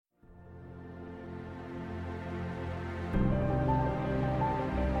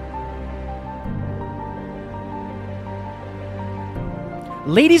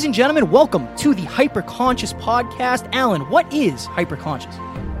Ladies and gentlemen, welcome to the Hyperconscious Podcast. Alan, what is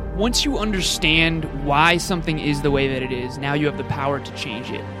hyperconscious? Once you understand why something is the way that it is, now you have the power to change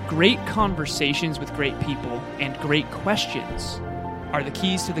it. Great conversations with great people and great questions are the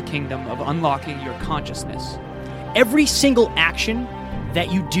keys to the kingdom of unlocking your consciousness. Every single action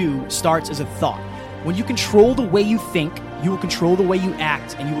that you do starts as a thought. When you control the way you think, you will control the way you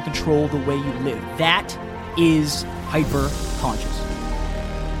act, and you will control the way you live. That is hyperconscious.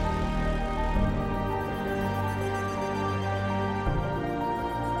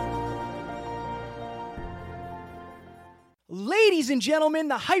 Ladies and gentlemen,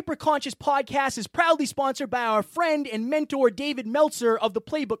 the Hyperconscious Podcast is proudly sponsored by our friend and mentor, David Meltzer of the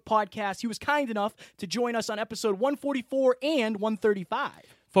Playbook Podcast. He was kind enough to join us on episode 144 and 135.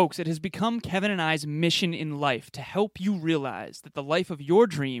 Folks, it has become Kevin and I's mission in life to help you realize that the life of your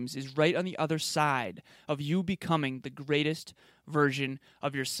dreams is right on the other side of you becoming the greatest version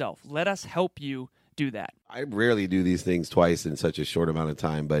of yourself. Let us help you do that. I rarely do these things twice in such a short amount of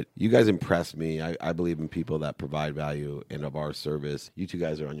time, but you guys impress me. I believe in people that provide value and of our service. You two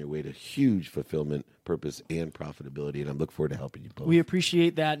guys are on your way to huge fulfillment, purpose, and profitability, and I look forward to helping you both. We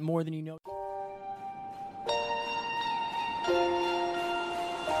appreciate that more than you know.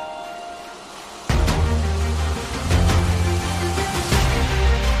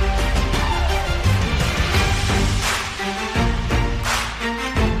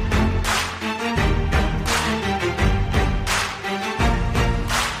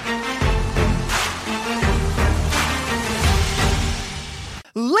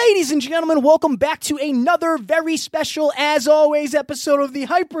 Ladies and gentlemen, welcome back to another very special, as always, episode of the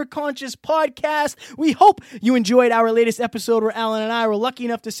Hyperconscious Podcast. We hope you enjoyed our latest episode where Alan and I were lucky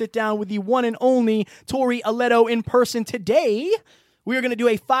enough to sit down with the one and only Tori Aletto in person. Today, we are going to do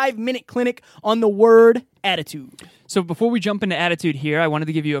a 5-minute clinic on the word attitude. So before we jump into attitude here, I wanted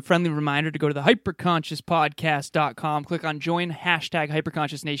to give you a friendly reminder to go to the hyperconsciouspodcast.com, click on join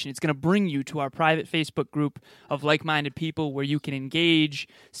 #HyperconsciousNation. It's going to bring you to our private Facebook group of like-minded people where you can engage,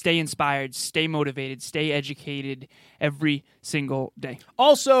 stay inspired, stay motivated, stay educated every single day.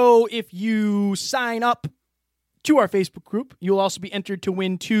 Also, if you sign up to our Facebook group, you'll also be entered to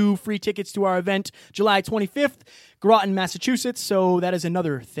win 2 free tickets to our event July 25th, Groton, Massachusetts. So that is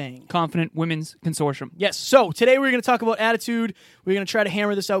another thing. Confident Women's Consortium. Yes. So today we're going to talk about attitude. We're going to try to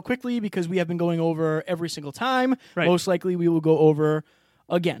hammer this out quickly because we have been going over every single time. Right. Most likely we will go over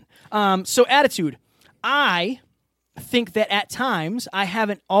again. So attitude. I think that at times I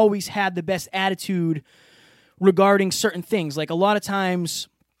haven't always had the best attitude regarding certain things. Like a lot of times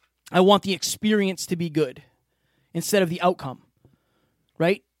I want the experience to be good instead of the outcome,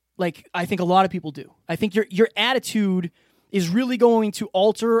 right? Like, I think a lot of people do. I think your attitude is really going to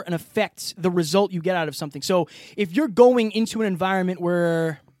alter and affect the result you get out of something. So if you're going into an environment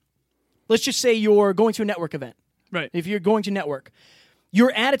where, let's just say you're going to a network event. Right. If you're going to network,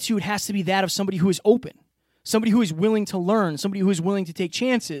 your attitude has to be that of somebody who is open, somebody who is willing to learn, somebody who is willing to take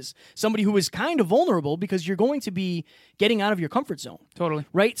chances, somebody who is kind of vulnerable because you're going to be getting out of your comfort zone. Totally.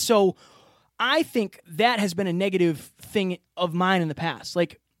 Right? So I think that has been a negative thing of mine in the past.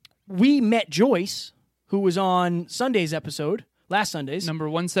 Like, we met Joyce, who was on Sunday's episode, last Sunday's. Number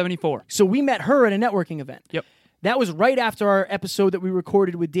 174. So we met her at a networking event. Yep. That was right after our episode that we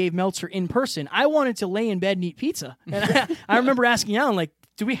recorded with Dave Meltzer in person. I wanted to lay in bed and eat pizza. And I remember asking Alan, like,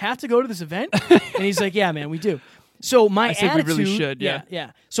 do we have to go to this event? And he's like, yeah, man, we do. So my I think attitude, we really should, yeah.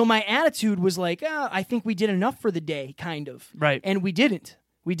 Yeah. So my attitude was like, I think we did enough for the day, kind of. Right. And we didn't.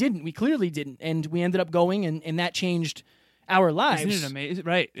 We didn't. We clearly didn't. And we ended up going, and that changed our lives. Isn't it amazing?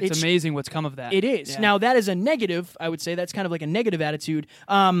 Right. It's amazing what's come of that. It is. Yeah. Now, that is a negative, I would say. That's kind of like a negative attitude.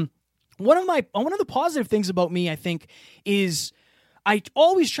 One of the positive things about me, I think, is I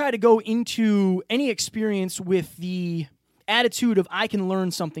always try to go into any experience with the attitude of I can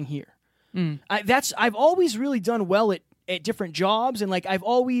learn something here. I've always really done well at different jobs, and like I've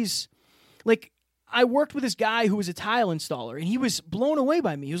always I worked with this guy who was a tile installer, and he was blown away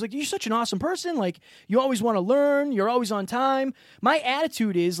by me. He was like, you're such an awesome person. Like, you always want to learn. You're always on time. My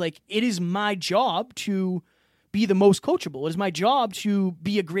attitude is, like, it is my job to be the most coachable. It is my job to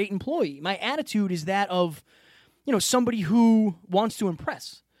be a great employee. My attitude is that of, somebody who wants to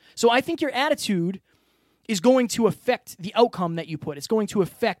impress. So I think your attitude is going to affect the outcome that you put. It's going to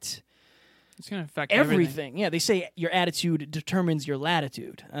affect... It's going to affect everything. Yeah, they say your attitude determines your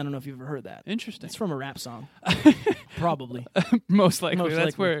latitude. I don't know if you've ever heard that. Interesting. It's from a rap song. Probably. Most likely.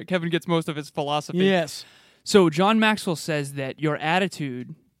 That's where Kevin gets most of his philosophy. Yes. So John Maxwell says that your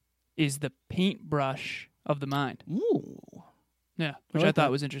attitude is the paintbrush of the mind. Ooh. Yeah, which I I, like thought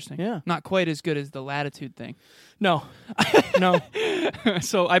that. was interesting. Yeah. Not quite as good as the latitude thing. No, no.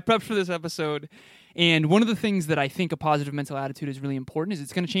 So I prepped for this episode, and one of the things that I think a positive mental attitude is really important is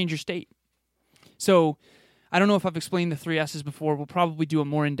it's going to change your state. So I don't know if I've explained the 3 S's before. We'll probably do a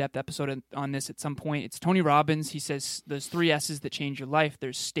more in-depth episode on this at some point. It's Tony Robbins. He says there's 3 S's that change your life.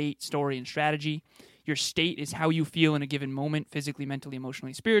 There's state, story, and strategy. Your state is how you feel in a given moment, physically, mentally,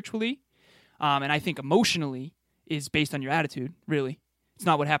 emotionally, spiritually. And I think emotionally is based on your attitude, really. It's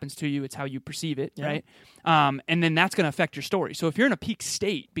not what happens to you, it's how you perceive it, right? And then that's going to affect your story. So if you're in a peak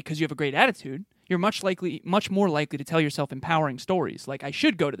state because you have a great attitude, you're much more likely to tell yourself empowering stories, like I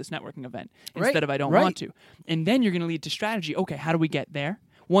should go to this networking event instead of I don't want to. And then you're going to lead to strategy. Okay, how do we get there?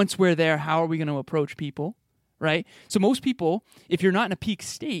 Once we're there, how are we going to approach people, right? So most people, if you're not in a peak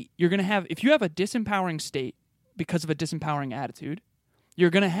state, you're going to have, if you have a disempowering state because of a disempowering attitude, you're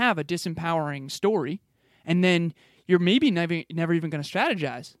going to have a disempowering story, and then you're maybe never even going to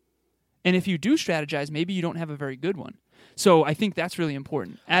strategize. And if you do strategize, maybe you don't have a very good one. So I think that's really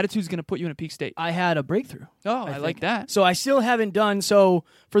important. Attitude's going to put you in a peak state. I had a breakthrough. Oh, I like that. So I still haven't done, so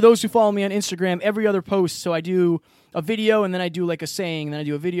for those who follow me on Instagram, every other post, so I do a video and then I do like a saying, and then I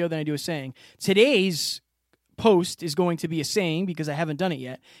do a video, then I do a saying. Today's post is going to be a saying because I haven't done it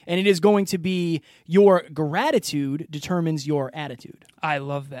yet, and it is going to be your gratitude determines your attitude. I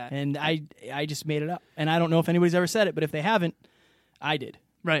love that. And I just made it up. And I don't know if anybody's ever said it, but if they haven't, I did.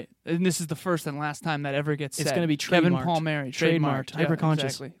 Right. And this is the first and last time that ever gets said. It's going to be Kevin trademarked. Palmieri. Trademarked. Yeah, Hyperconscious.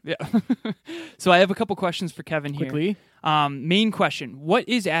 Exactly. Yeah. So I have a couple questions for Kevin here. Quickly. Main question. What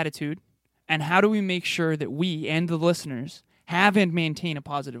is attitude, and how do we make sure that we and the listeners have and maintain a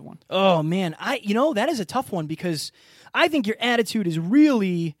positive one? Oh, man. That is a tough one because I think your attitude is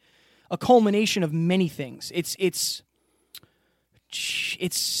really a culmination of many things. It's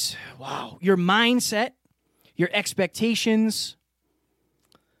wow, your mindset, your expectations,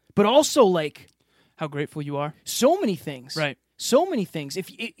 but also like How grateful you are. so many things. Right. So many things.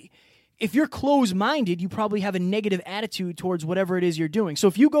 If you're closed-minded, you probably have a negative attitude towards whatever it is you're doing. So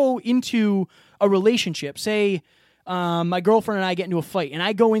if you go into a relationship, say my girlfriend and I get into a fight, and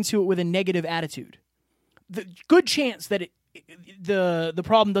I go into it with a negative attitude, the good chance that the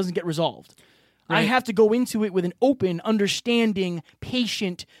problem doesn't get resolved. I Right. have to go into it with an open, understanding,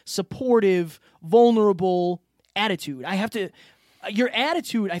 patient, supportive, vulnerable attitude. I have to. Your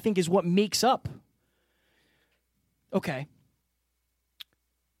attitude, I think, is what makes up. Okay.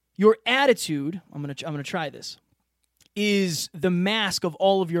 Your attitude, I'm gonna try this, is the mask of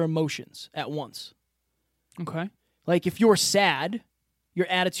all of your emotions at once. Okay. Like if you're sad, your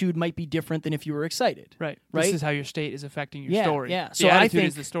attitude might be different than if you were excited. Right. Right? This is how your state is affecting your Yeah, story. yeah. The So I attitude think-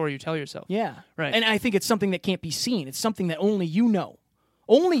 is the story you tell yourself. Yeah. Right. And I think it's something that can't be seen. It's something that only you know.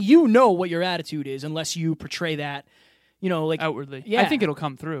 Only you know what your attitude is unless you portray that, like Outwardly. Yeah. I think it'll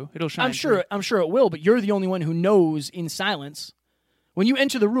come through. It'll shine I'm sure it will, but you're the only one who knows in silence. When you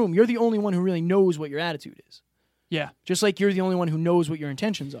enter the room, you're the only one who really knows what your attitude is. Yeah. Just like you're the only one who knows what your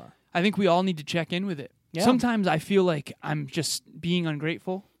intentions are. I think we all need to check in with it. Yeah. Sometimes I feel like I'm just being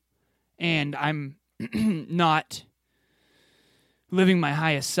ungrateful and I'm not living my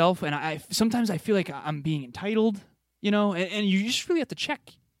highest self. And sometimes I feel like I'm being entitled, and you just really have to check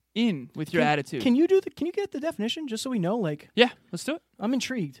in with your attitude. Can you get the definition just so we know? Like, Yeah, let's do it. I'm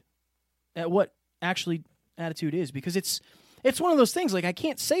intrigued at what actually attitude is because it's one of those things. Like I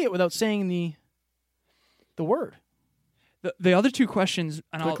can't say it without saying the word. The other two questions,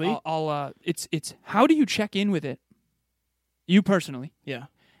 and Quickly. it's how do you check in with it, you personally, Yeah.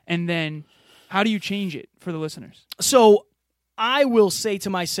 and then how do you change it for the listeners? So I will say to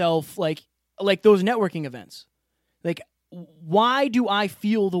myself, like those networking events, like, why do I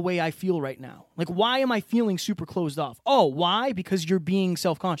feel the way I feel right now? Like, why am I feeling super closed off? Oh, why? Because you're being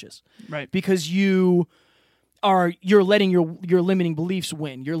self-conscious. Right. Because you're letting your limiting beliefs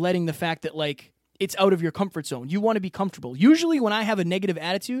win. You're letting the fact that like it's out of your comfort zone. You want to be comfortable. Usually when I have a negative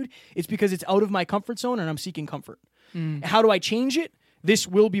attitude, it's because it's out of my comfort zone and I'm seeking comfort. How do I change it? This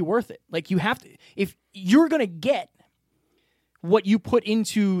will be worth it. Like you have to, if you're going to get what you put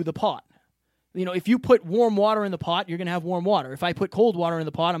into the pot. If you put warm water in the pot, you're going to have warm water. If I put cold water in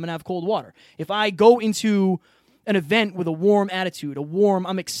the pot, I'm going to have cold water. If I go into an event with a warm attitude,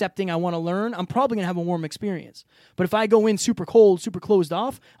 I'm accepting, I want to learn, I'm probably going to have a warm experience. But if I go in super cold, super closed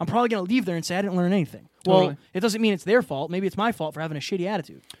off, I'm probably going to leave there and say I didn't learn anything. Totally. Well, it doesn't mean it's their fault. Maybe it's my fault for having a shitty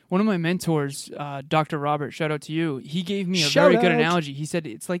attitude. One of my mentors, Dr. Robert, shout out to you, he gave me a Shout very good out. analogy. He said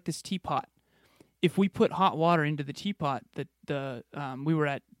it's like this teapot. If we put hot water into the teapot, we were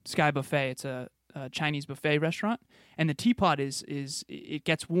at Sky Buffet. It's a Chinese buffet restaurant, and the teapot is it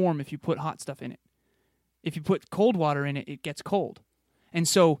gets warm if you put hot stuff in it. If you put cold water in it, it gets cold. And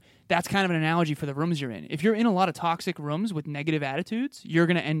so that's kind of an analogy for the rooms you're in. If you're in a lot of toxic rooms with negative attitudes, you're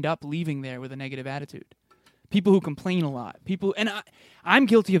going to end up leaving there with a negative attitude. People who complain a lot. And I'm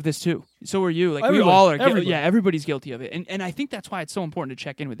guilty of this too. So are you. Like we all are. Yeah, everybody's guilty of it. And I think that's why it's so important to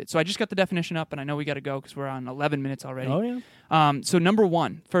check in with it. So I just got the definition up, and I know we got to go because we're on 11 minutes already. Oh, yeah. So number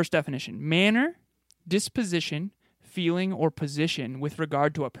 1, first definition: manner, disposition, feeling, or position with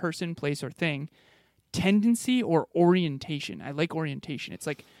regard to a person, place, or thing. Tendency or orientation. I like orientation. It's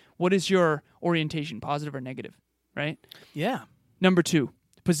like, what is your orientation, positive or negative, right? Yeah. Number 2,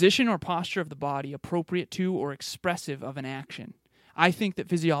 position or posture of the body appropriate to or expressive of an action. I think that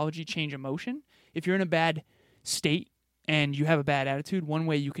physiology change emotion. If you're in a bad state and you have a bad attitude, one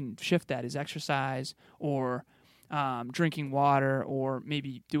way you can shift that is exercise or drinking water or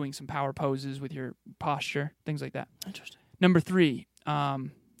maybe doing some power poses with your posture, things like that. Interesting. Number 3,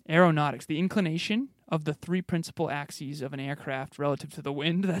 aeronautics, the inclination of the 3 principal axes of an aircraft relative to the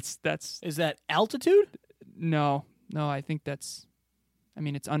wind. That's Is that altitude? No, I think it's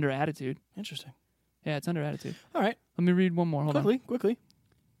under attitude. Interesting. Yeah, it's under attitude. All right. Let me read one more. Hold on. Quickly.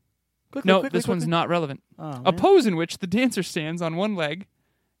 No, this one's not relevant. Oh, a pose in which the dancer stands on one leg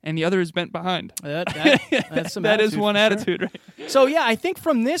and the other is bent behind. That's some that is attitude one for sure. attitude, right? So, yeah, I think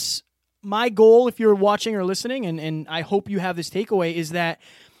from this, my goal, if you're watching or listening, and I hope you have this takeaway, is that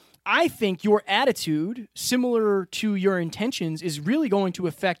I think your attitude, similar to your intentions, is really going to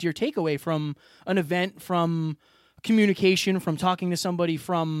affect your takeaway from an event, from communication, from talking to somebody,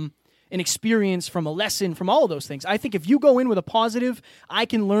 from an experience, from a lesson, from all of those things. I think if you go in with a positive, I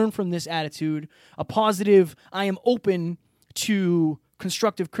can learn from this attitude. A positive, I am open to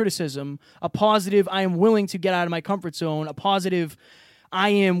constructive criticism. A positive, I am willing to get out of my comfort zone. A positive, I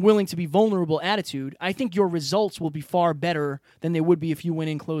am willing to be vulnerable attitude. I think your results will be far better than they would be if you went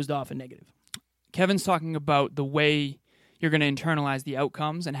in closed off and negative. Kevin's talking about the way you're going to internalize the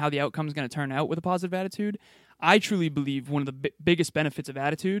outcomes and how the outcome is going to turn out with a positive attitude. I truly believe one of the biggest benefits of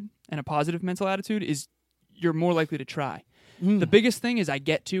attitude and a positive mental attitude is you're more likely to try. The biggest thing is I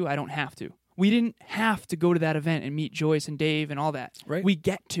don't have to. We didn't have to go to that event and meet Joyce and Dave and all that. Right. We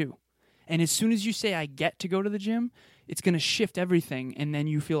get to. And as soon as you say I get to go to the gym, it's going to shift everything, and then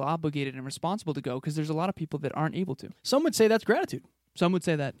you feel obligated and responsible to go because there's a lot of people that aren't able to. Some would say that's gratitude. Some would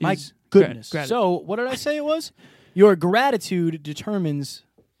say that My is goodness. gratitude. So what did I say it was? Your gratitude determines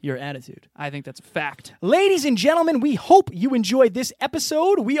your attitude. I think that's a fact. Ladies and gentlemen, we hope you enjoyed this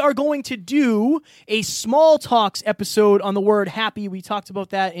episode. We are going to do a small talks episode on the word happy. We talked about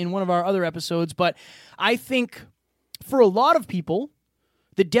that in one of our other episodes, but I think for a lot of people,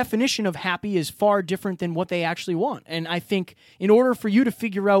 the definition of happy is far different than what they actually want. And I think in order for you to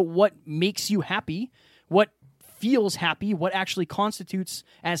figure out what makes you happy, what feels happy, what actually constitutes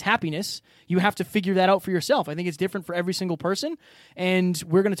as happiness, you have to figure that out for yourself. I think it's different for every single person, and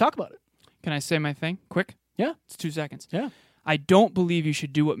we're going to talk about it. Can I say my thing quick? Yeah. It's 2 seconds. Yeah. I don't believe you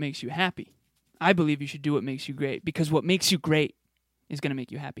should do what makes you happy. I believe you should do what makes you great, because what makes you great is going to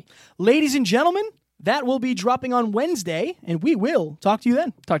make you happy. Ladies and gentlemen, that will be dropping on Wednesday, and we will talk to you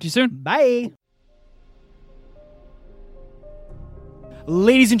then. Talk to you soon. Bye.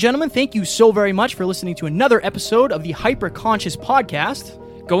 Ladies and gentlemen, thank you so very much for listening to another episode of the Hyperconscious Podcast.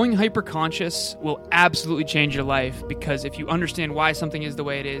 Going hyper-conscious will absolutely change your life, because if you understand why something is the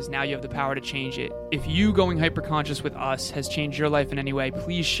way it is, now you have the power to change it. If you going hyper-conscious with us has changed your life in any way,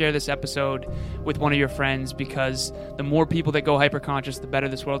 please share this episode with one of your friends, because the more people that go hyper-conscious, the better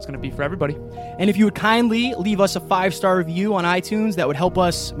this world's going to be for everybody. And if you would kindly leave us a 5-star review on iTunes, that would help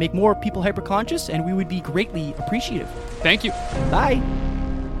us make more people hyper-conscious, and we would be greatly appreciative. Thank you. Bye.